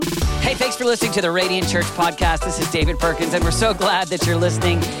Hey, thanks for listening to the Radiant Church podcast. This is David Perkins, and we're so glad that you're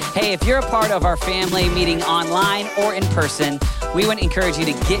listening. Hey, if you're a part of our family meeting online or in person, we want to encourage you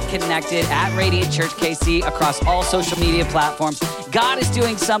to get connected at Radiant Church KC across all social media platforms. God is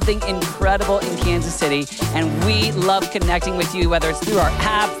doing something incredible in Kansas City, and we love connecting with you, whether it's through our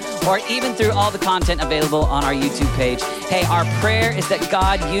app or even through all the content available on our YouTube page. Hey, our prayer is that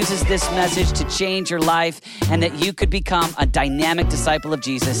God uses this message to change your life and that you could become a dynamic disciple of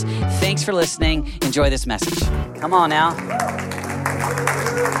Jesus. Thanks for listening. Enjoy this message. Come on now.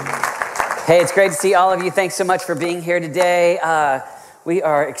 Hey, it's great to see all of you. Thanks so much for being here today. We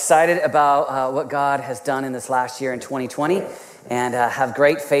are excited about what God has done in this last year in 2020 and have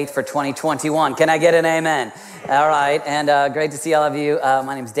great faith for 2021. Can I get an amen? All right, and great to see all of you.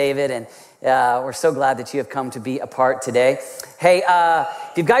 My name's David, and we're so glad that you have come to be a part today. Hey,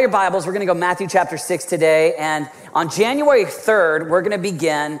 if you've got your Bibles, we're going to go Matthew chapter 6 today, and on January 3rd, we're going to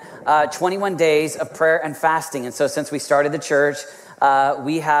begin 21 days of prayer and fasting. And so since we started the church,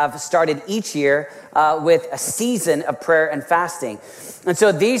 we have started each year with a season of prayer and fasting. And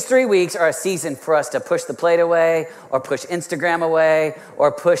so these 3 weeks are a season for us to push the plate away, or push Instagram away,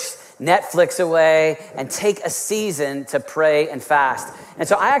 or push Netflix away, and take a season to pray and fast. And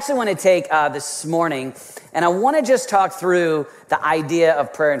so I actually want to take this morning, and I want to just talk through the idea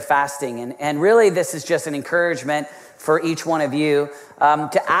of prayer and fasting. And really, this is just an encouragement for each one of you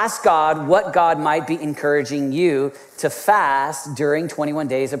to ask God what God might be encouraging you to fast during 21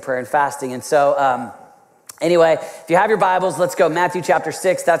 days of prayer and fasting. And so anyway, if you have your Bibles, let's go Matthew chapter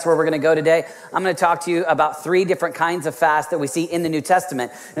 6. That's where we're going to go today. I'm going to talk to you about 3 different kinds of fast that we see in the New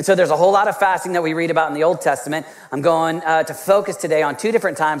Testament. And so there's a whole lot of fasting that we read about in the Old Testament. I'm going to focus today on 2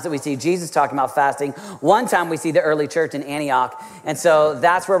 different times that we see Jesus talking about fasting. One time we see the early church in Antioch. And so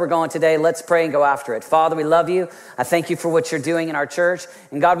that's where we're going today. Let's pray and go after it. Father, we love you. I thank you for what you're doing in our church.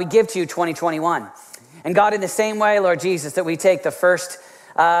 And God, we give to you 2021. And God, in the same way, Lord Jesus, that we take the first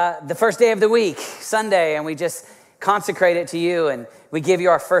day of the week, Sunday, and we just consecrate it to you, and we give you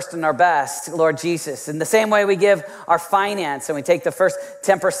our first and our best, Lord Jesus. In the same way we give our finance, and we take the first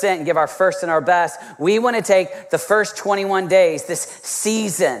 10% and give our first and our best, we want to take the first 21 days, this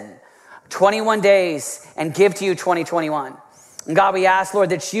season, 21 days, and give to you 2021. And God, we ask, Lord,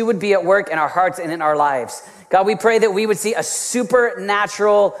 that you would be at work in our hearts and in our lives. God, we pray that we would see a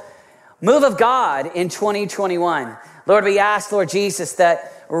supernatural move of God in 2021. Lord, we ask, Lord Jesus,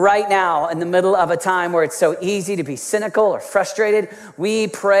 that right now, in the middle of a time where it's so easy to be cynical or frustrated, we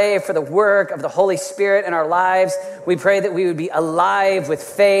pray for the work of the Holy Spirit in our lives. We pray that we would be alive with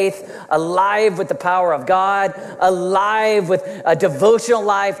faith, alive with the power of God, alive with a devotional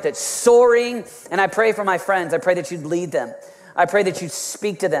life that's soaring. And I pray for my friends. I pray that you'd lead them. I pray that you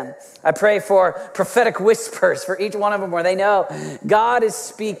speak to them. I pray for prophetic whispers for each one of them where they know God is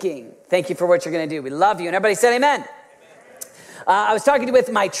speaking. Thank you for what you're going to do. We love you. And everybody said amen. I was talking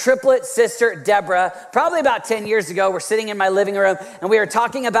with my triplet sister, Deborah, probably about 10 years ago. We're sitting in my living room, and we were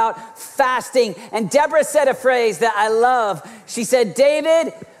talking about fasting. And Deborah said a phrase that I love. She said,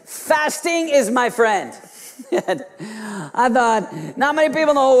 David, fasting is my friend. And I thought, not many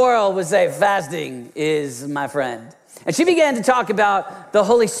people in the whole world would say fasting is my friend. And she began to talk about the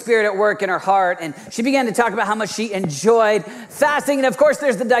Holy Spirit at work in her heart. And she began to talk about how much she enjoyed fasting. And of course,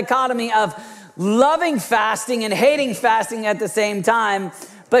 there's the dichotomy of loving fasting and hating fasting at the same time.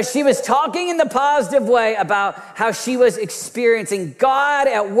 But she was talking in the positive way about how she was experiencing God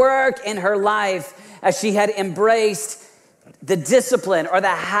at work in her life as she had embraced the discipline or the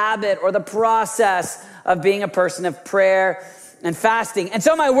habit or the process of being a person of prayer and fasting. And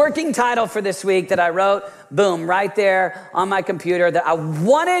so my working title for this week that I wrote, boom, right there on my computer, that I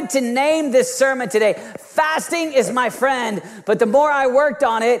wanted to name this sermon today, Fasting is My Friend. But the more I worked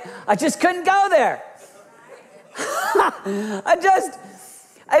on it, I just couldn't go there.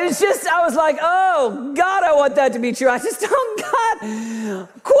 I was like, oh, God, I want that to be true. I just don't got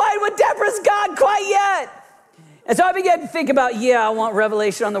quite what Deborah's got quite yet. And so I began to think about, I want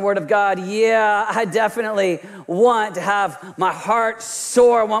revelation on the Word of God. I definitely want to have my heart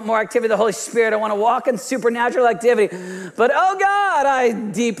soar. I want more activity of the Holy Spirit. I want to walk in supernatural activity. But, oh, God, I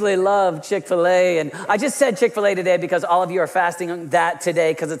deeply love Chick-fil-A. And I just said Chick-fil-A today because all of you are fasting on that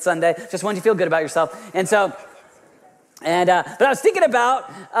today because it's Sunday. Just want you to feel good about yourself. And so, but I was thinking about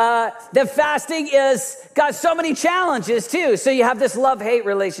that fasting is got so many challenges, too. So you have this love-hate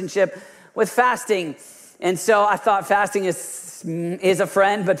relationship with fasting. And so I thought fasting is a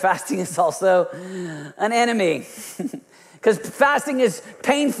friend, but fasting is also an enemy. Because fasting is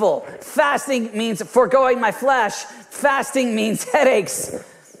painful. Fasting means foregoing my flesh. Fasting means headaches.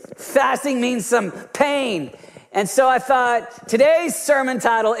 Fasting means some pain. And so I thought, today's sermon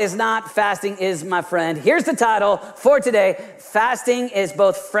title is not Fasting is My Friend. Here's the title for today. Fasting is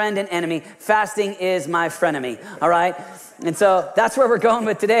both friend and enemy. Fasting is my frenemy. All right? And so that's where we're going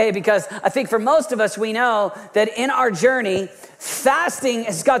with today, because I think for most of us, we know that in our journey, fasting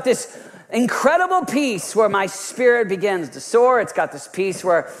has got this incredible peace where my spirit begins to soar. It's got this peace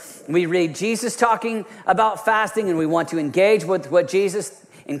where we read Jesus talking about fasting and we want to engage with what Jesus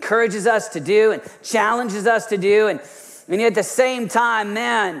encourages us to do and challenges us to do. And at the same time,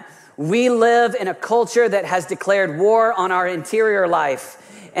 man, we live in a culture that has declared war on our interior life.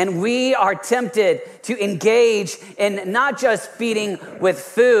 And we are tempted to engage in not just feeding with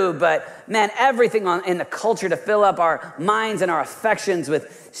food, but man, everything in the culture to fill up our minds and our affections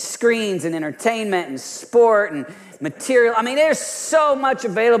with screens and entertainment and sport and material. I mean, there's so much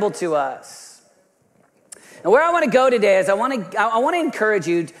available to us. And where I want to go today is I want to encourage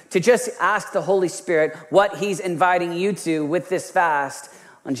you to just ask the Holy Spirit what he's inviting you to with this fast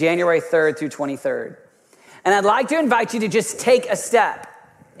on January 3rd through 23rd. And I'd like to invite you to just take a step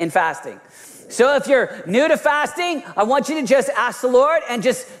in fasting. So if you're new to fasting, I want you to just ask the Lord and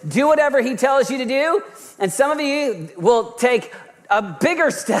just do whatever he tells you to do. And some of you will take a bigger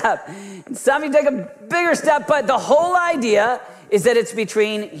step. And some of you take a bigger step, but the whole idea is that it's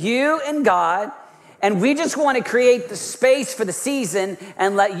between you and God. And we just want to create the space for the season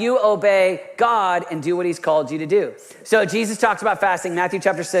and let you obey God and do what he's called you to do. So Jesus talks about fasting, Matthew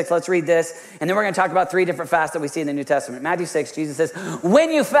chapter 6. Let's read this. And then we're going to talk about 3 different fasts that we see in the New Testament. Matthew 6, Jesus says,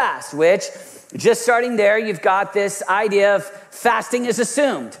 when you fast, which just starting there, you've got this idea of fasting is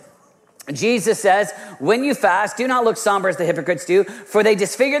assumed. Jesus says, when you fast, do not look somber as the hypocrites do, for they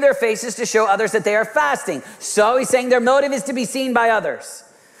disfigure their faces to show others that they are fasting. So he's saying their motive is to be seen by others.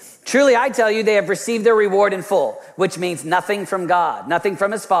 Truly, I tell you, they have received their reward in full, which means nothing from God, nothing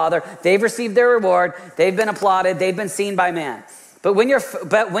from his Father. They've received their reward. They've been applauded. They've been seen by man. But when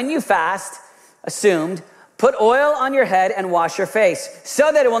you fast, assumed, put oil on your head and wash your face,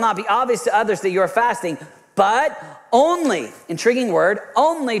 so that it will not be obvious to others that you are fasting, but only, intriguing word,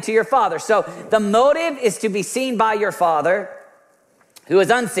 only to your Father. So the motive is to be seen by your Father, who is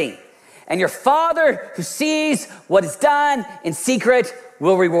unseen. And your Father who sees what is done in secret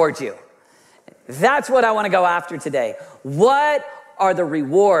will reward you. That's what I want to go after today. What are the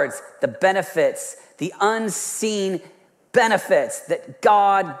rewards, the benefits, the unseen benefits that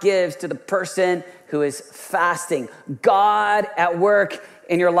God gives to the person who is fasting? God at work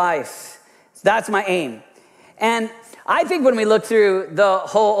in your life. That's my aim. And I think when we look through the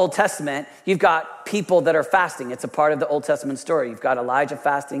whole Old Testament, you've got people that are fasting. It's a part of the Old Testament story. You've got Elijah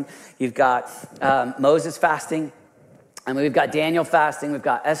fasting. You've got Moses fasting. And we've got Daniel fasting. We've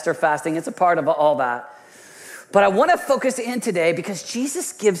got Esther fasting. It's a part of all that. But I want to focus in today because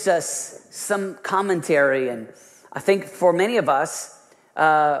Jesus gives us some commentary. And I think for many of us,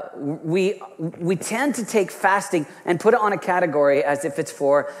 we tend to take fasting and put it on a category as if it's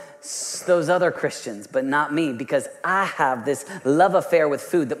for those other Christians, but not me, because I have this love affair with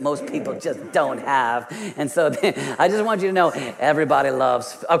food that most people just don't have. And so I just want you to know everybody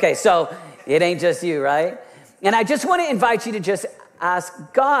loves. Okay, so it ain't just you, right? And I just want to invite you to just ask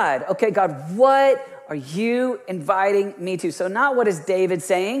God, okay, God, what are you inviting me to? So not what is David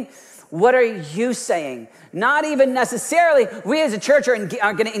saying, what are you saying? Not even necessarily, we as a church are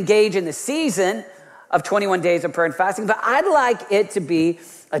going to engage in the season of 21 days of prayer and fasting, but I'd like it to be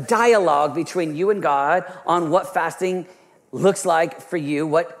a dialogue between you and God on what fasting looks like for you,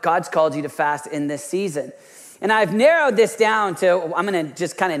 what God's called you to fast in this season. And I've narrowed this down to, I'm going to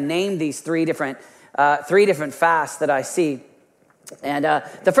just kind of name these three different fasts that I see. And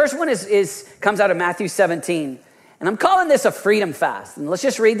the first one comes out of Matthew 17. And I'm calling this a freedom fast. And let's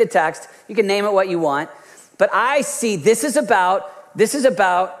just read the text. You can name it what you want. But I see this is about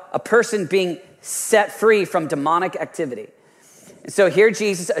a person being set free from demonic activity. And so here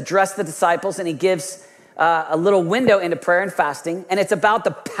Jesus addressed the disciples and he gives a little window into prayer and fasting. And it's about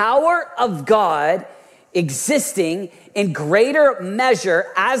the power of God existing in greater measure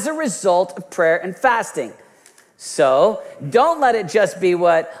as a result of prayer and fasting. So don't let it just be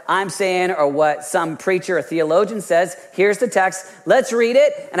what I'm saying or what some preacher or theologian says. Here's the text. Let's read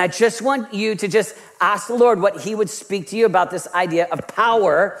it. And I just want you to just ask the Lord what he would speak to you about this idea of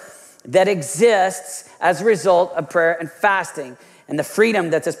power that exists as a result of prayer and fasting and the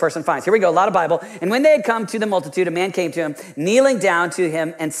freedom that this person finds. Here we go, a lot of Bible. And when they had come to the multitude, a man came to him, kneeling down to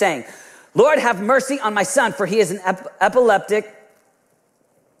him and saying, Lord, have mercy on my son, for he is an epileptic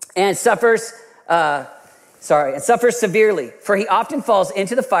and suffers severely, for he often falls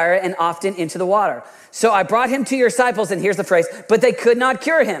into the fire and often into the water. So I brought him to your disciples, and here's the phrase, but they could not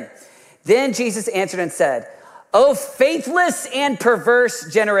cure him. Then Jesus answered and said, O faithless and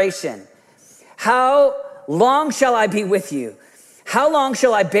perverse generation, how long shall I be with you? How long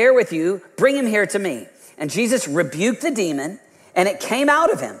shall I bear with you? Bring him here to me. And Jesus rebuked the demon, and it came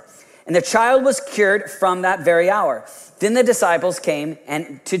out of him. And the child was cured from that very hour. Then the disciples came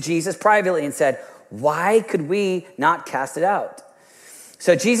and to Jesus privately and said, why could we not cast it out?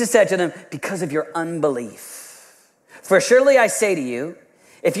 So Jesus said to them, because of your unbelief. For surely I say to you,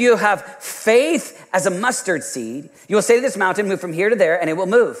 if you have faith as a mustard seed, you will say to this mountain, move from here to there, and it will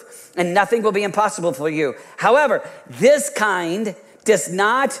move. And nothing will be impossible for you. However, this kind does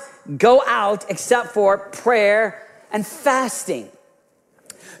not go out except for prayer and fasting.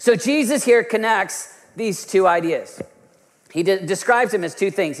 So Jesus here connects these two ideas. He describes them as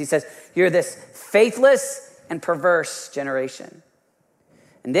two things. He says, you're this faithless and perverse generation.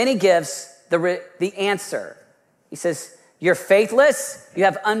 And then he gives the answer. He says, you're faithless, you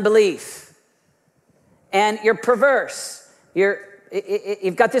have unbelief. And you're perverse.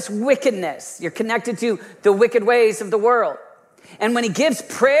 You've got this wickedness. You're connected to the wicked ways of the world. And when he gives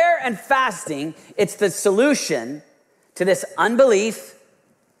prayer and fasting, it's the solution to this unbelief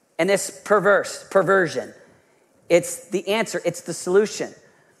and this perversion. It's the answer. It's the solution.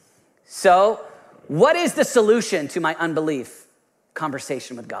 So what is the solution to my unbelief?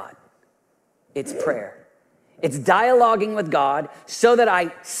 Conversation with God. It's prayer. It's dialoguing with God so that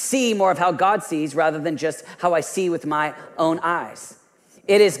I see more of how God sees rather than just how I see with my own eyes.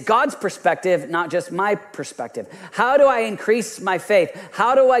 It is God's perspective, not just my perspective. How do I increase my faith?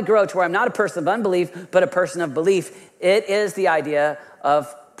 How do I grow to where I'm not a person of unbelief, but a person of belief? It is the idea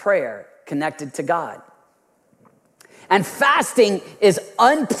of prayer connected to God. And fasting is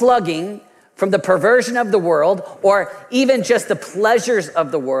unplugging from the perversion of the world, or even just the pleasures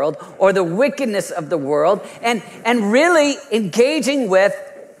of the world, or the wickedness of the world, and really engaging with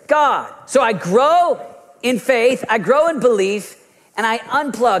God. So I grow in faith, I grow in belief, and I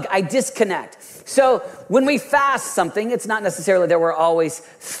unplug, I disconnect. So when we fast something, it's not necessarily that we're always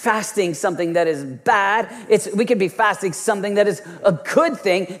fasting something that is bad. We could be fasting something that is a good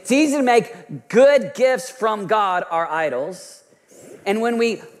thing. It's easy to make good gifts from God our idols. And when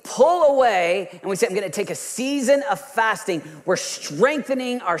we pull away and we say, I'm going to take a season of fasting, we're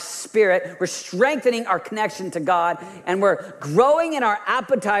strengthening our spirit, we're strengthening our connection to God, and we're growing in our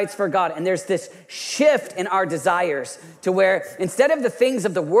appetites for God. And there's this shift in our desires to where instead of the things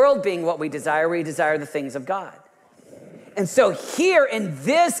of the world being what we desire the things of God. And so here in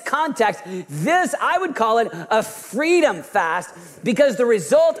this context, I would call it a freedom fast, because the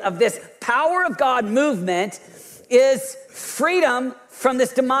result of this power of God movement is freedom from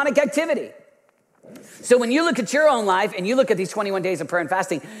this demonic activity. So when you look at your own life and you look at these 21 days of prayer and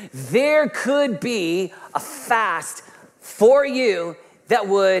fasting, there could be a fast for you that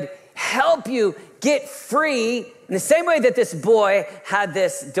would help you get free in the same way that this boy had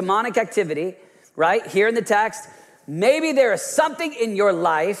this demonic activity, right? Here in the text, maybe there is something in your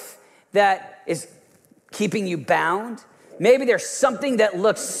life that is keeping you bound. Maybe there's something that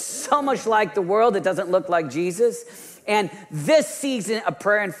looks so much like the world that doesn't look like Jesus. And this season of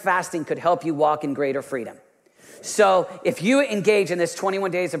prayer and fasting could help you walk in greater freedom. So if you engage in this 21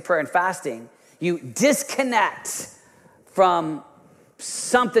 days of prayer and fasting, you disconnect from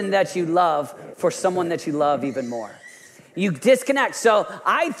something that you love for someone that you love even more. You disconnect. So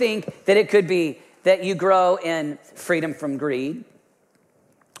I think that it could be that you grow in freedom from greed,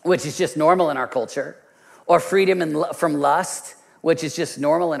 which is just normal in our culture, or freedom from lust, which is just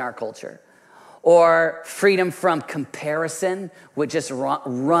normal in our culture, or freedom from comparison, which just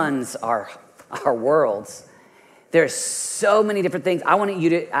runs our worlds. There's so many different things. I want you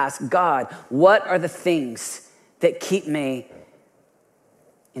to ask God, what are the things that keep me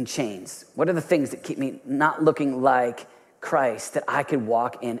in chains? What are the things that keep me not looking like Christ, that I could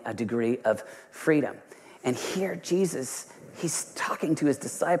walk in a degree of freedom? And here Jesus, he's talking to his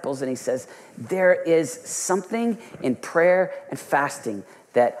disciples and he says, there is something in prayer and fasting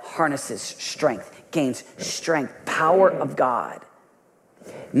that harnesses strength, gains strength, power of God.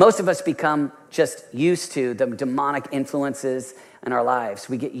 Most of us become just used to the demonic influences in our lives.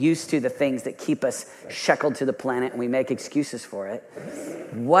 We get used to the things that keep us shackled to the planet and we make excuses for it.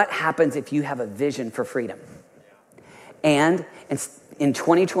 What happens if you have a vision for freedom? And in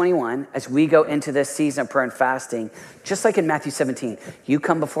 2021, as we go into this season of prayer and fasting, just like in Matthew 17, you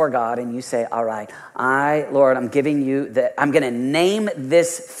come before God and you say, all right, Lord, I'm giving you I'm going to name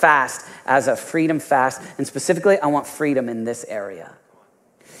this fast as a freedom fast. And specifically, I want freedom in this area.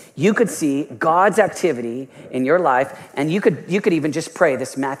 You could see God's activity in your life, and you could even just pray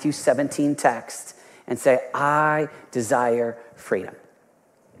this Matthew 17 text and say, I desire freedom.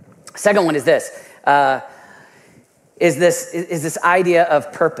 Second one is this. is this idea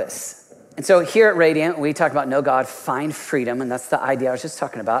of purpose. And so here at Radiant, we talk about know God, find freedom, and that's the idea I was just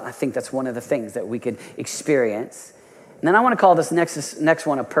talking about. I think that's one of the things that we could experience. And then I want to call this next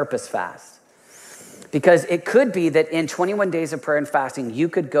one a purpose fast. Because it could be that in 21 days of prayer and fasting, you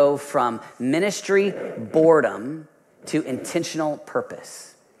could go from ministry boredom to intentional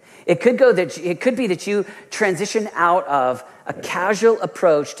purpose. It could be that you transition out of a casual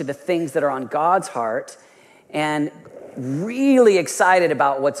approach to the things that are on God's heart and really excited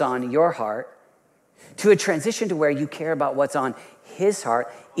about what's on your heart, to a transition to where you care about what's on his heart,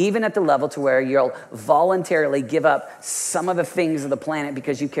 even at the level to where you'll voluntarily give up some of the things of the planet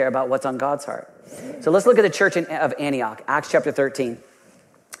because you care about what's on God's heart. So let's look at the church of Antioch, Acts chapter 13.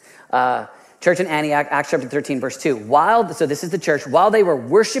 Church in Antioch, Acts chapter 13, verse 2. So this is the church. While they were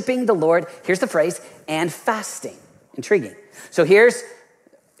worshiping the Lord, here's the phrase, and fasting. Intriguing. So here's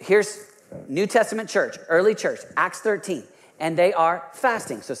New Testament church, early church, Acts 13, and they are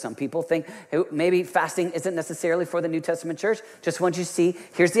fasting. So some people think maybe fasting isn't necessarily for the New Testament church. Just want you to see,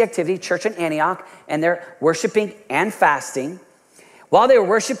 here's the activity, church in Antioch, and they're worshiping and fasting. While they were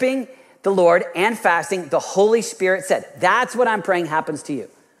worshiping the Lord and fasting, the Holy Spirit said, that's what I'm praying happens to you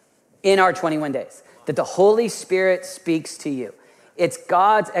in our 21 days, that the Holy Spirit speaks to you. It's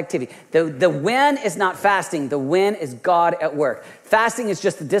God's activity. The when is not fasting. The when is God at work. Fasting is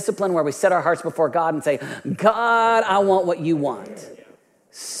just the discipline where we set our hearts before God and say, God, I want what you want.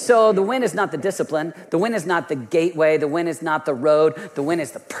 So the when is not the discipline. The when is not the gateway. The when is not the road. The when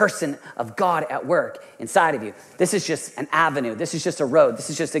is the person of God at work inside of you. This is just an avenue. This is just a road. This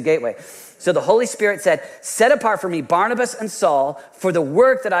is just a gateway. So the Holy Spirit said, set apart for me Barnabas and Saul for the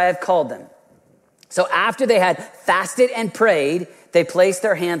work that I have called them. So after they had fasted and prayed, they placed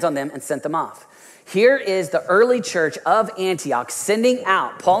their hands on them and sent them off. Here is the early church of Antioch sending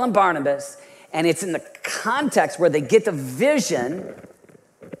out Paul and Barnabas, and it's in the context where they get the vision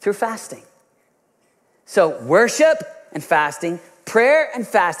through fasting. So worship and fasting, prayer and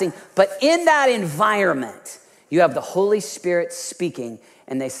fasting, but in that environment, you have the Holy Spirit speaking,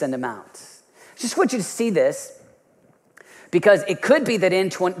 and they send them out. Just want you to see this, because it could be that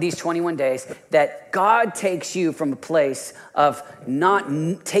in these 21 days that God takes you from a place of not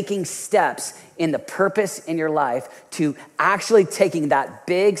taking steps in the purpose in your life to actually taking that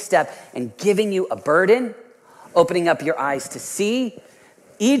big step and giving you a burden, opening up your eyes to see.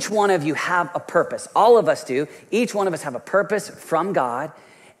 Each one of you have a purpose. All of us do. Each one of us have a purpose from God.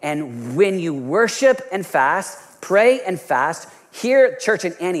 And when you worship and fast, pray and fast, here at church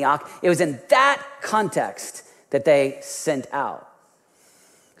in Antioch, it was in that context that they sent out.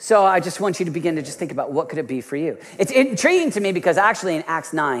 So I just want you to begin to just think about what could it be for you. It's intriguing to me because actually in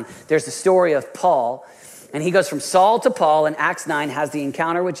Acts 9, there's the story of Paul, and he goes from Saul to Paul, and Acts 9 has the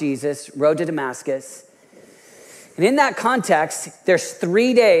encounter with Jesus, road to Damascus. And in that context, there's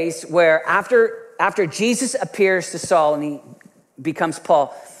 3 days where after Jesus appears to Saul and he becomes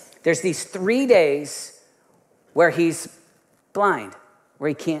Paul, there's these 3 days where he's blind, where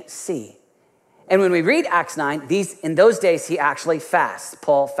he can't see. And when we read Acts 9, in those days, he actually fasts.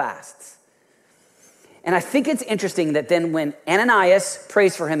 Paul fasts. And I think it's interesting that then when Ananias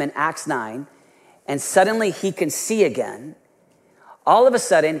prays for him in Acts 9, and suddenly he can see again, all of a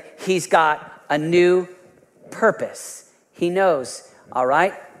sudden, he's got a new purpose. He knows, all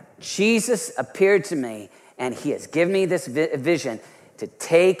right, Jesus appeared to me, and he has given me this vision to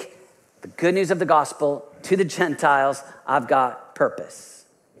take the good news of the gospel to the Gentiles. I've got purpose.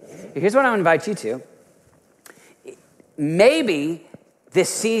 Here's what I want to invite you to. Maybe this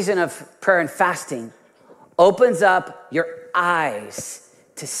season of prayer and fasting opens up your eyes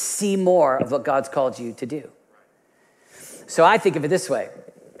to see more of what God's called you to do. So I think of it this way.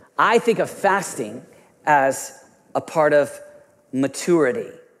 I think of fasting as a part of maturity.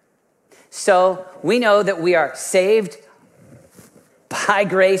 So we know that we are saved by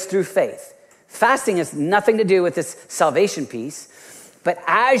grace through faith. Fasting has nothing to do with this salvation piece. But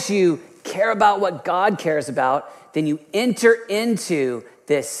as you care about what God cares about, then you enter into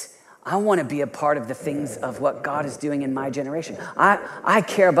this, I want to be a part of the things of what God is doing in my generation. I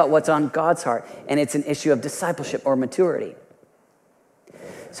care about what's on God's heart, and it's an issue of discipleship or maturity.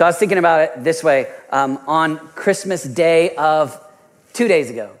 So I was thinking about it this way. On Christmas Day of 2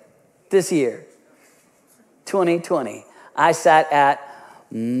 days ago, this year, 2020, I sat at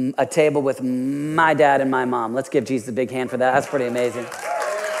a table with my dad and my mom. Let's give Jesus a big hand for that. That's pretty amazing.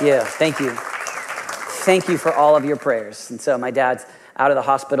 Yeah, thank you. Thank you for all of your prayers. And so my dad's out of the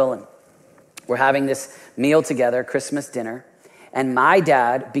hospital, and we're having this meal together, Christmas dinner. And my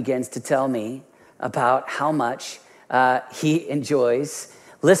dad begins to tell me about how much he enjoys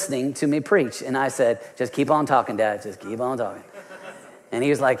listening to me preach. And I said, just keep on talking, Dad. Just keep on talking. And he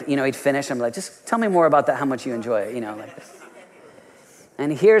was like, he'd finish. I'm like, just tell me more about that, how much you enjoy it, like this.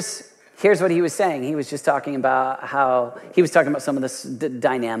 And here's what he was saying. He was just talking about some of the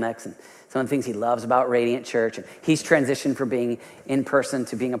dynamics and some of the things he loves about Radiant Church. And he's transitioned from being in person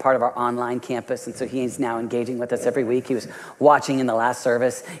to being a part of our online campus. And so he's now engaging with us every week. He was watching in the last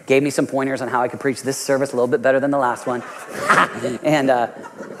service, gave me some pointers on how I could preach this service a little bit better than the last one.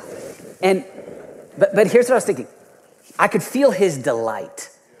 But here's what I was thinking. I could feel his delight.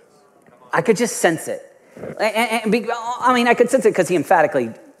 I could just sense it. I could sense it because he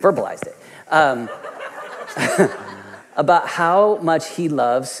emphatically verbalized it. About how much he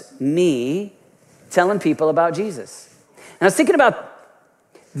loves me telling people about Jesus. And I was thinking about,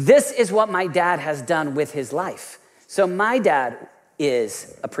 this is what my dad has done with his life. So my dad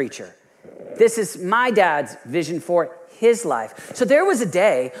is a preacher. This is my dad's vision for his life. So there was a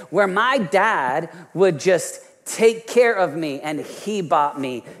day where my dad would just take care of me, and he bought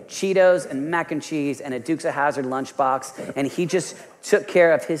me Cheetos and mac and cheese and a Dukes of Hazzard lunchbox, and he just took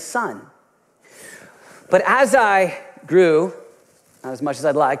care of his son. But as I grew, not as much as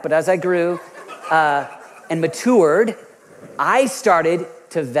I'd like, but as I grew and matured, I started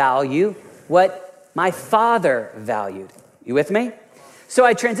to value what my father valued. You with me? So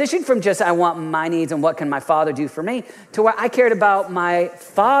I transitioned from just, I want my needs and what can my father do for me, to where I cared about my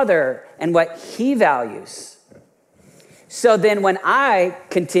father and what he values. So then when I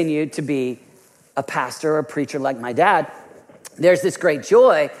continued to be a pastor or a preacher like my dad, there's this great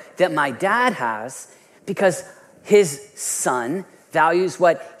joy that my dad has because his son values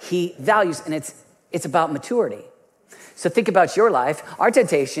what he values, and it's about maturity. So think about your life. Our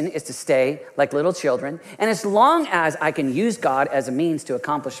temptation is to stay like little children, and as long as I can use God as a means to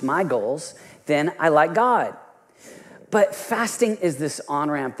accomplish my goals, then I like God. But fasting is this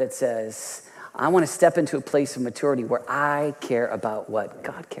on-ramp that says, I want to step into a place of maturity where I care about what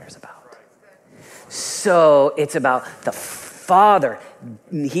God cares about. So it's about the Father.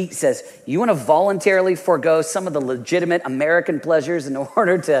 He says, you want to voluntarily forego some of the legitimate American pleasures in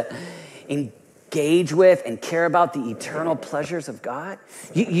order to engage with and care about the eternal pleasures of God?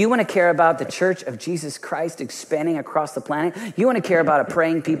 You want to care about the church of Jesus Christ expanding across the planet? You want to care about a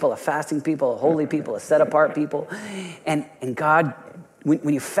praying people, a fasting people, a holy people, a set-apart people? And God,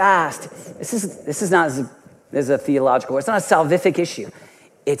 when you fast, this is not as a theological, it's not a salvific issue.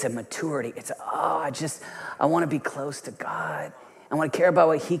 It's a maturity. It's I want to be close to God. I want to care about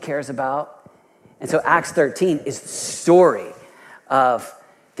what he cares about. And so Acts 13 is the story of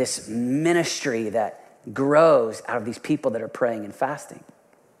this ministry that grows out of these people that are praying and fasting.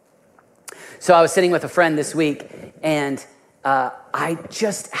 So I was sitting with a friend this week, and I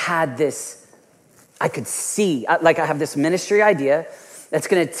just had this, I could see, I have this ministry idea that's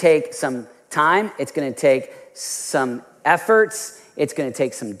going to take some time. It's going to take some efforts. It's going to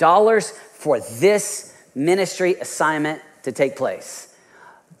take some dollars for this ministry assignment to take place.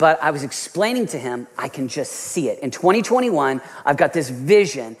 But I was explaining to him, I can just see it. In 2021, I've got this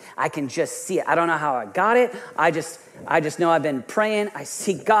vision. I can just see it. I don't know how I got it. I just know I've been praying. I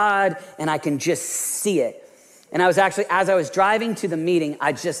see God, and I can just see it. And I was actually, as I was driving to the meeting,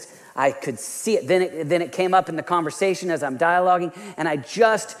 I could see it. Then it came up in the conversation as I'm dialoguing, and I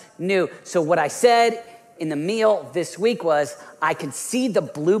just knew. So what I said in the meal this week was, I could see the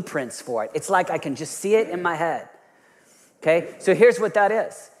blueprints for it. It's like I can just see it in my head. Okay, so here's what that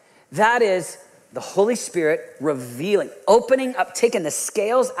is. That is the Holy Spirit revealing, opening up, taking the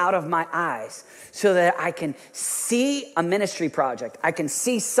scales out of my eyes so that I can see a ministry project. I can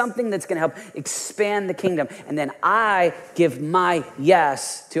see something that's going to help expand the kingdom. And then I give my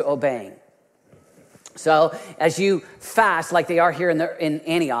yes to obeying. So as you fast, like they are here in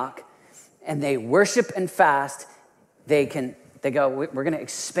Antioch, and they worship and fast, they go, we're going to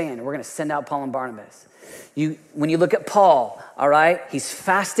expand. We're going to send out Paul and Barnabas. When you look at Paul, all right, he's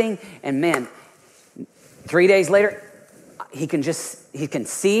fasting, and man, 3 days later, he can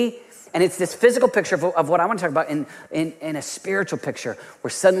see, and it's this physical picture of what I want to talk about in a spiritual picture, where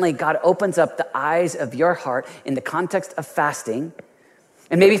suddenly God opens up the eyes of your heart in the context of fasting,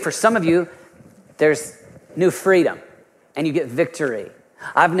 and maybe for some of you, there's new freedom, and you get victory.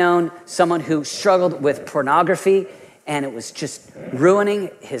 I've known someone who struggled with pornography, and it was just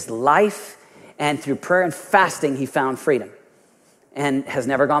ruining his life. And through prayer and fasting, he found freedom and has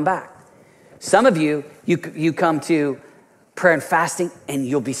never gone back. Some of you come to prayer and fasting, and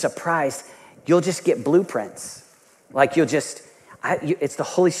you'll be surprised. You'll just get blueprints. Like it's the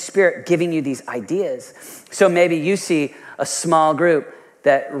Holy Spirit giving you these ideas. So maybe you see a small group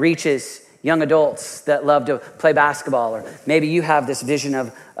that reaches young adults that love to play basketball, or maybe you have this vision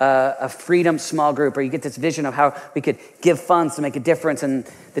of a freedom small group, or you get this vision of how we could give funds to make a difference in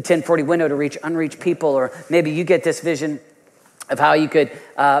the 1040 window to reach unreached people, or maybe you get this vision of how you could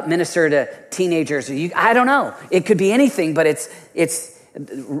minister to teenagers. I don't know. It could be anything, but it's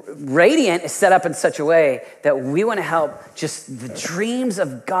Radiant is set up in such a way that we want to help just the dreams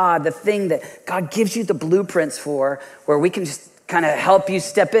of God, the thing that God gives you the blueprints for, where we can just kind of help you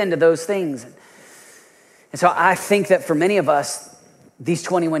step into those things. And so I think that for many of us, these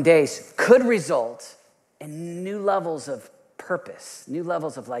 21 days could result in new levels of purpose, new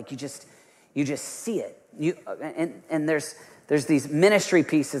levels of like, you just see it. And there's these ministry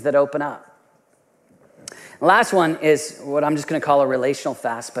pieces that open up. The last one is what I'm just going to call a relational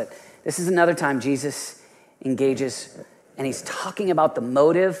fast, but this is another time Jesus engages, and he's talking about the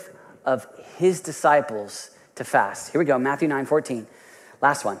motive of his disciples to fast. Here we go, Matthew 9:14,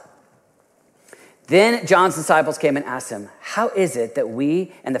 last one. Then John's disciples came and asked him, "How is it that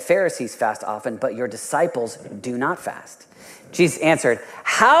we and the Pharisees fast often, but your disciples do not fast?" Jesus answered,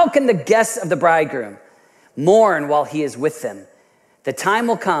 "How can the guests of the bridegroom mourn while he is with them? The time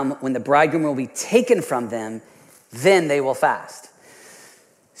will come when the bridegroom will be taken from them, then they will fast."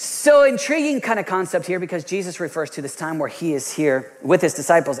 So intriguing kind of concept here, because Jesus refers to this time where he is here with his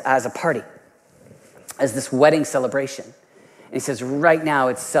disciples as a party, as this wedding celebration. And he says, right now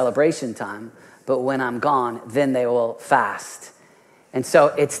it's celebration time, but when I'm gone, then they will fast. And so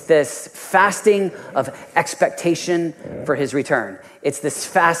it's this fasting of expectation for his return. It's this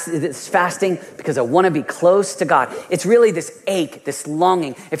fasting because I want to be close to God. It's really this ache, this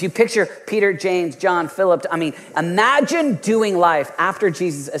longing. If you picture Peter, James, John, Philip, imagine doing life after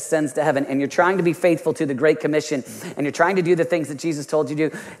Jesus ascends to heaven, and you're trying to be faithful to the Great Commission, and you're trying to do the things that Jesus told you to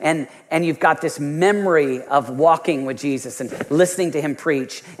do, and you've got this memory of walking with Jesus and listening to him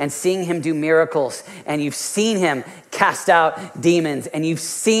preach and seeing him do miracles, and you've seen him cast out demons, and you've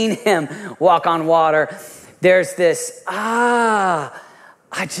seen him walk on water. There's this, I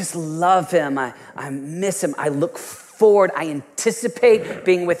just love him. I miss him. I look forward. I anticipate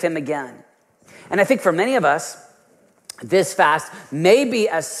being with him again. And I think for many of us, this fast may be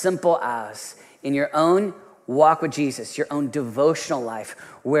as simple as in your own walk with Jesus, your own devotional life,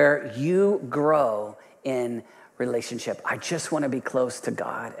 where you grow in relationship. I just want to be close to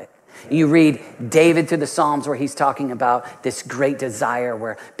God. You read David through the Psalms where he's talking about this great desire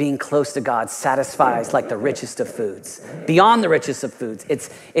where being close to God satisfies like the richest of foods, beyond the richest of foods.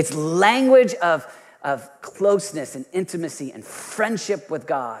 It's language of closeness and intimacy and friendship with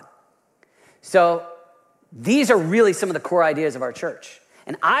God. So these are really some of the core ideas of our church.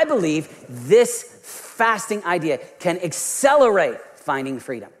 And I believe this fasting idea can accelerate finding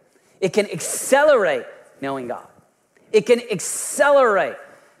freedom. It can accelerate knowing God. It can accelerate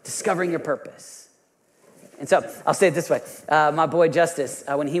discovering your purpose. And so I'll say it this way. My boy Justice,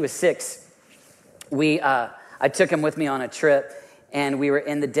 when he was 6, I took him with me on a trip, and we were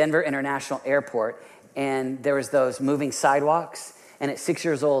in the Denver International Airport, and there was those moving sidewalks. And at 6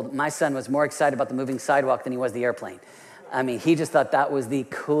 years old, my son was more excited about the moving sidewalk than he was the airplane. He just thought that was the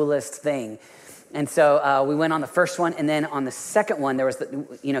coolest thing. And so we went on the first one, and then on the second one, there was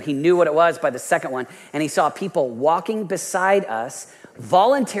he knew what it was by the second one, and he saw people walking beside us,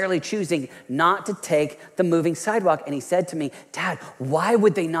 voluntarily choosing not to take the moving sidewalk. And he said to me, "Dad, why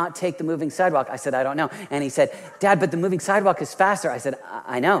would they not take the moving sidewalk?" I said, "I don't know." And he said, "Dad, but the moving sidewalk is faster." I said,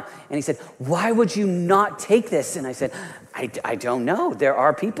 I know. And he said, "Why would you not take this?" And I said, I don't know. There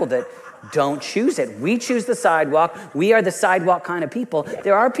are people that don't choose it. We choose the sidewalk. We are the sidewalk kind of people.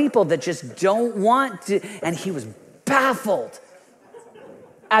 There are people that just don't want to. And he was baffled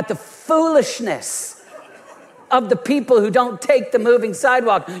at the foolishness of the people who don't take the moving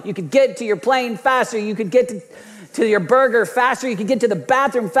sidewalk. You could get to your plane faster. You could get to your burger faster. You could get to the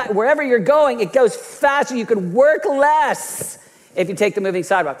bathroom faster. Wherever you're going, it goes faster. You could work less if you take the moving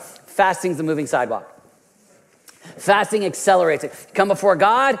sidewalk. Fasting's the moving sidewalk. Fasting accelerates it. You come before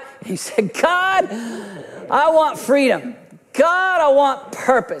God, and you say, "God, I want freedom. God, I want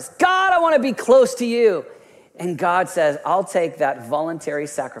purpose. God, I want to be close to you." And God says, "I'll take that voluntary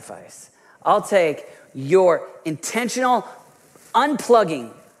sacrifice. I'll take your intentional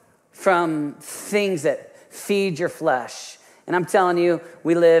unplugging from things that feed your flesh." And I'm telling you,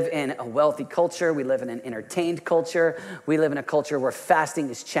 we live in a wealthy culture. We live in an entertained culture. We live in a culture where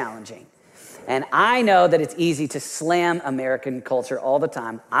fasting is challenging. And I know that it's easy to slam American culture all the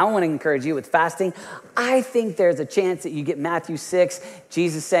time. I want to encourage you with fasting. I think there's a chance that you get Matthew 6,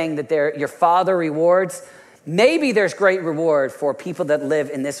 Jesus saying that your Father rewards. Maybe there's great reward for people that live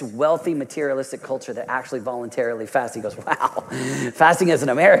in this wealthy, materialistic culture that actually voluntarily fast. He goes, wow, fasting as an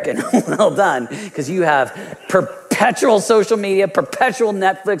American, well done, because you have perpetual social media, perpetual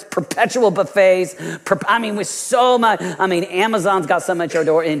Netflix, perpetual buffets. With so much. Amazon's got so much at your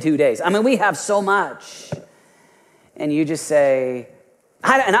door in 2 days. We have so much. And you just say,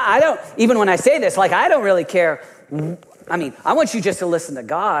 I don't, even when I say this, I don't really care. I want you just to listen to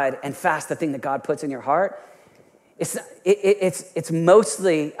God and fast the thing that God puts in your heart. It's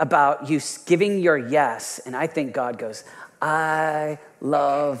mostly about you giving your yes. And I think God goes, I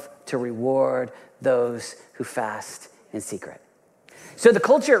love to reward those who fast in secret. So the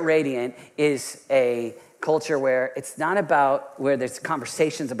culture at Radiant is a culture where it's not about where there's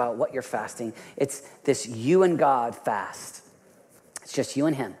conversations about what you're fasting. It's this you and God fast. It's just you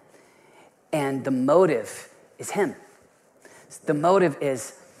and him. And the motive is him. The motive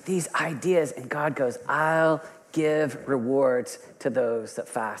is these ideas, and God goes, I'll give rewards to those that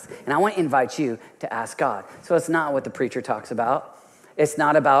fast. And I want to invite you to ask God. So it's not what the preacher talks about. It's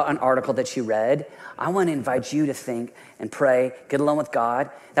not about an article that you read. I want to invite you to think and pray, get alone with God.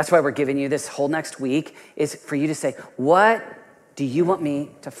 That's why we're giving you this whole next week, is for you to say, what do you want me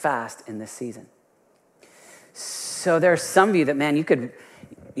to fast in this season? So there's some of you that, man, you could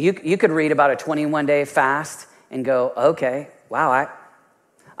read about a 21-day fast and go, okay, wow,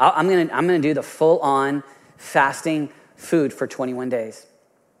 I'm gonna do the full-on fasting food for 21 days.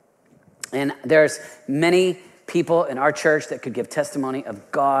 And there's many people in our church that could give testimony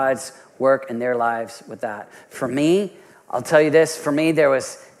of God's work in their lives with that. For me, I'll tell you this, for me, there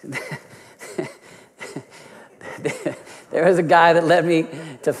was a guy that led me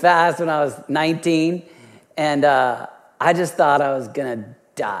to fast when I was 19, and I just thought I was gonna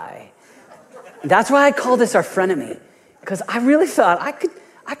die. That's why I call this our frenemy, because I really thought I could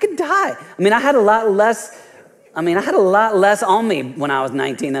die. I had a lot less on me when I was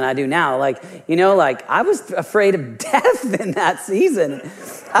 19 than I do now. I was afraid of death in that season.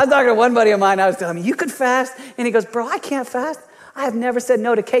 I was talking to one buddy of mine, I was telling him, you could fast? And he goes, bro, I can't fast. I have never said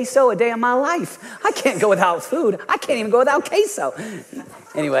no to queso a day in my life. I can't go without food. I can't even go without queso.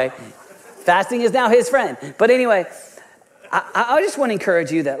 Anyway, fasting is now his friend. But anyway, I just want to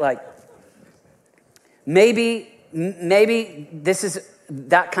encourage you that maybe this is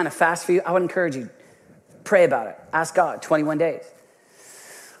that kind of fast for you. I would encourage you, pray about it. Ask God, 21 days.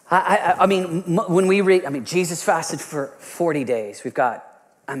 When we read, Jesus fasted for 40 days. We've got,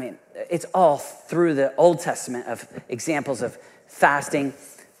 it's all through the Old Testament of examples of fasting.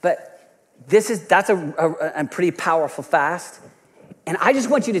 But that's a pretty powerful fast. And I just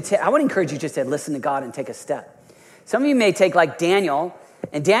want you to I want to encourage you just to listen to God and take a step. Some of you may take Daniel.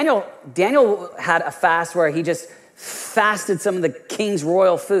 And Daniel had a fast where he just fasted some of the king's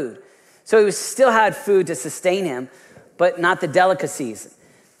royal food. So he still had food to sustain him, but not the delicacies.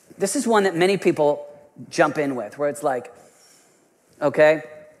 This is one that many people jump in with, where it's okay,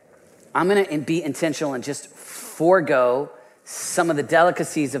 I'm going to be intentional and just forego some of the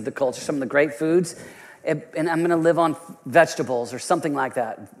delicacies of the culture, some of the great foods, and I'm going to live on vegetables or something like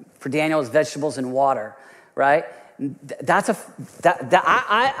that. For Daniel, it's vegetables and water, right? I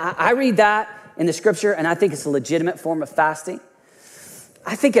read that in the scripture, and I think it's a legitimate form of fasting.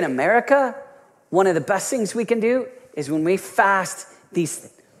 I think in America, one of the best things we can do is when we fast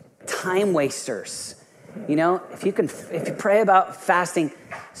these time wasters. If you pray about fasting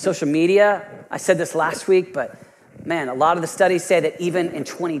social media, I said this last week, but man, a lot of the studies say that even in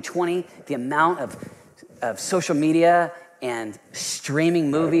 2020, the amount of social media and streaming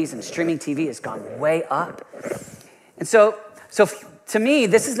movies and streaming TV has gone way up. And so to me,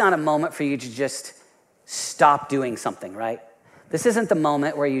 this is not a moment for you to just stop doing something, right? This isn't the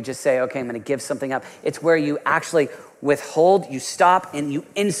moment where you just say, okay, I'm going to give something up. It's where you actually withhold, you stop, and you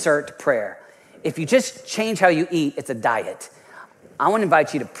insert prayer. If you just change how you eat, it's a diet. I want to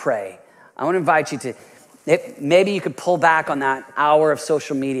invite you to pray. I want to invite you to, maybe you could pull back on that hour of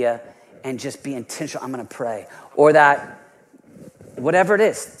social media and just be intentional. I'm going to pray. Or that, whatever it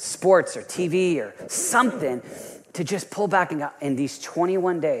is, sports or TV or something, to just pull back and go, in these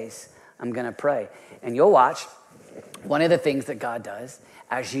 21 days, I'm going to pray. And you'll watch, one of the things that God does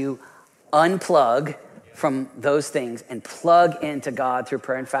as you unplug from those things and plug into God through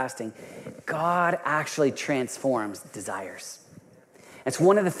prayer and fasting, God actually transforms desires. It's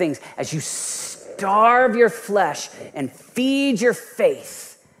one of the things, as you starve your flesh and feed your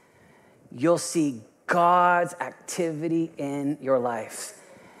faith, you'll see God's activity in your life.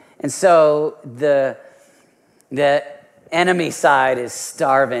 And so the enemy side is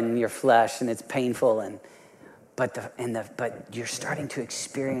starving your flesh, and it's painful, but you're starting to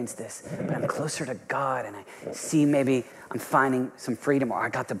experience this. But I'm closer to God, and I see maybe I'm finding some freedom, or I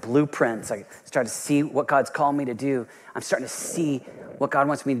got the blueprints. I start to see what God's called me to do. I'm starting to see what God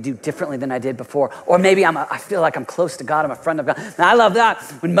wants me to do differently than I did before. Or maybe I feel like I'm close to God. I'm a friend of God. And I love that.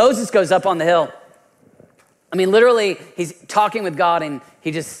 When Moses goes up on the hill, I mean, literally, he's talking with God, and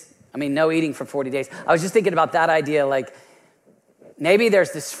no eating for 40 days. I was just thinking about that idea, like maybe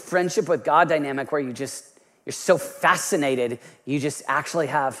there's this friendship with God dynamic where you're so fascinated, you just actually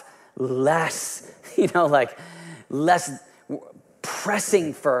have less, less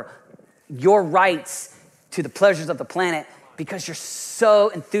pressing for your rights to the pleasures of the planet because you're so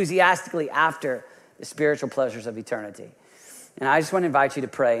enthusiastically after the spiritual pleasures of eternity. And I just want to invite you to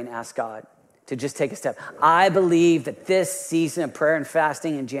pray and ask God to just take a step. I believe that this season of prayer and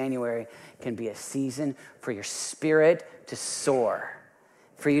fasting in January can be a season for your spirit to soar,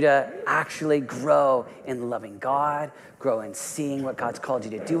 for you to actually grow in loving God, grow in seeing what God's called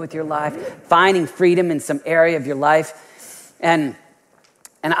you to do with your life, finding freedom in some area of your life. And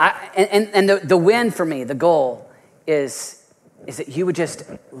the win for me, the goal is that you would just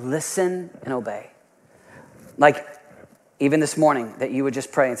listen and obey. Like even this morning, that you would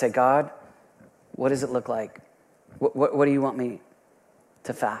just pray and say, God, what does it look like? What do you want me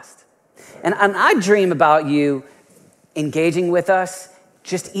to fast? And I dream about you engaging with us,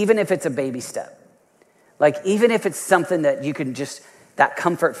 just even if it's a baby step. Like even if it's something that you can just, that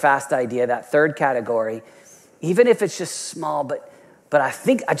comfort fast idea, that third category, even if it's just small, but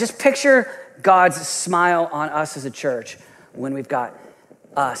I just picture God's smile on us as a church when we've got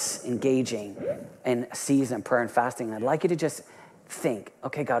us engaging in a season of prayer and fasting. And I'd like you to just think,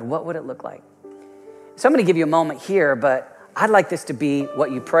 okay, God, what would it look like? So I'm going to give you a moment here, but I'd like this to be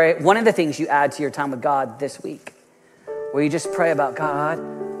what you pray. One of the things you add to your time with God this week, where you just pray about, God,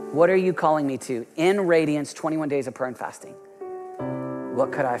 what are you calling me to? In Radiance, 21 days of prayer and fasting.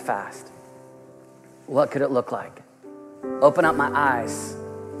 What could I fast? What could it look like? Open up my eyes.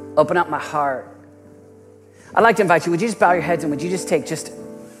 Open up my heart. I'd like to invite you, would you just bow your heads and would you just take just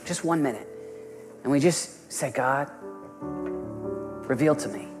 1 minute? And we just say, God, reveal to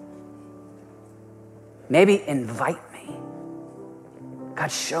me. Maybe invite me.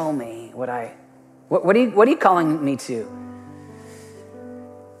 God, show me what are you calling me to?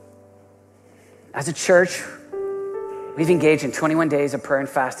 As a church, we've engaged in 21 days of prayer and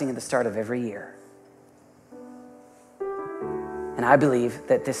fasting at the start of every year. And I believe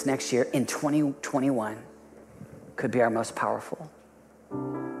that this next year, in 2021, could be our most powerful.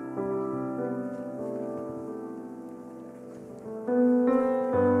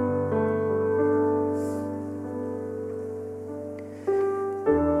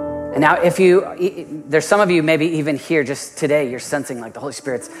 And now there's some of you maybe even here just today, you're sensing like the Holy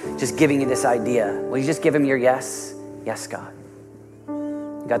Spirit's just giving you this idea. Will you just give him your yes? Yes, God.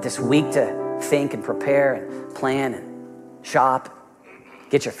 You got this week to think and prepare and plan and shop,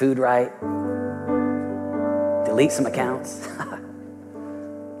 get your food right, delete some accounts.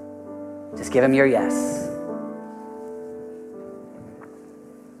 Just give him your yes.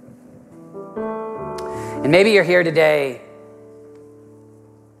 And maybe you're here today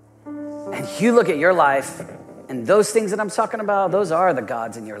and you look at your life and those things that I'm talking about, those are the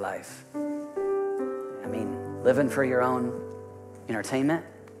gods in your life. I mean, living for your own entertainment,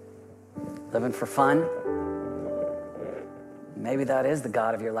 living for fun. Maybe that is the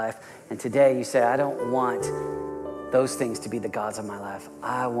God of your life. And today you say, I don't want those things to be the gods of my life.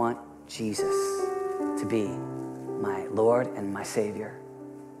 I want Jesus to be my Lord and my Savior.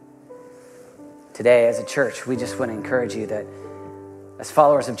 Today, as a church, we just want to encourage you that as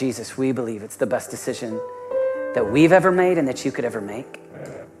followers of Jesus, we believe it's the best decision that we've ever made and that you could ever make.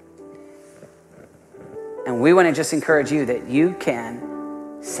 And we want to just encourage you that you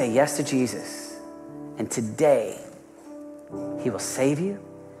can say yes to Jesus. And today, he will save you.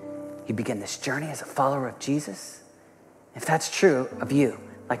 You begin this journey as a follower of Jesus. If that's true of you,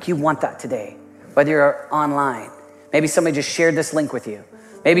 like you want that today, whether you're online, maybe somebody just shared this link with you.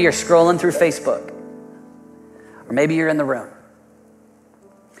 Maybe you're scrolling through Facebook, or maybe you're in the room.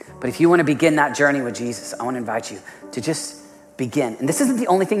 But if you want to begin that journey with Jesus, I want to invite you to just begin. And this isn't the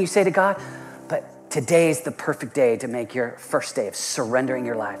only thing you say to God, but today is the perfect day to make your first day of surrendering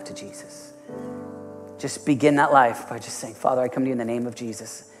your life to Jesus. Just begin that life by just saying, Father, I come to you in the name of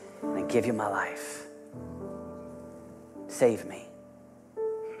Jesus, and I give you my life. Save me.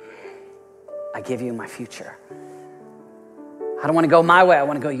 I give you my future. I don't want to go my way, I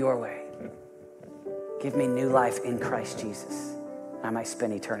want to go your way. Give me new life in Christ Jesus. I might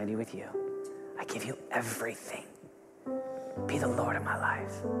spend eternity with you. I give you everything. Be the Lord of my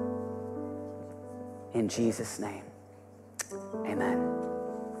life. in Jesus' name. Amen.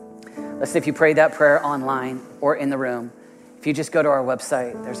 Listen, if you prayed that prayer online or in the room, if you just go to our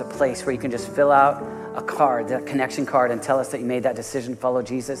website, there's a place where you can just fill out a card, that connection card, and tell us that you made that decision to follow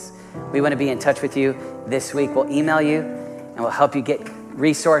Jesus. We want to be in touch with you this week. We'll email you and we'll help you get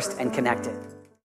resourced and connected.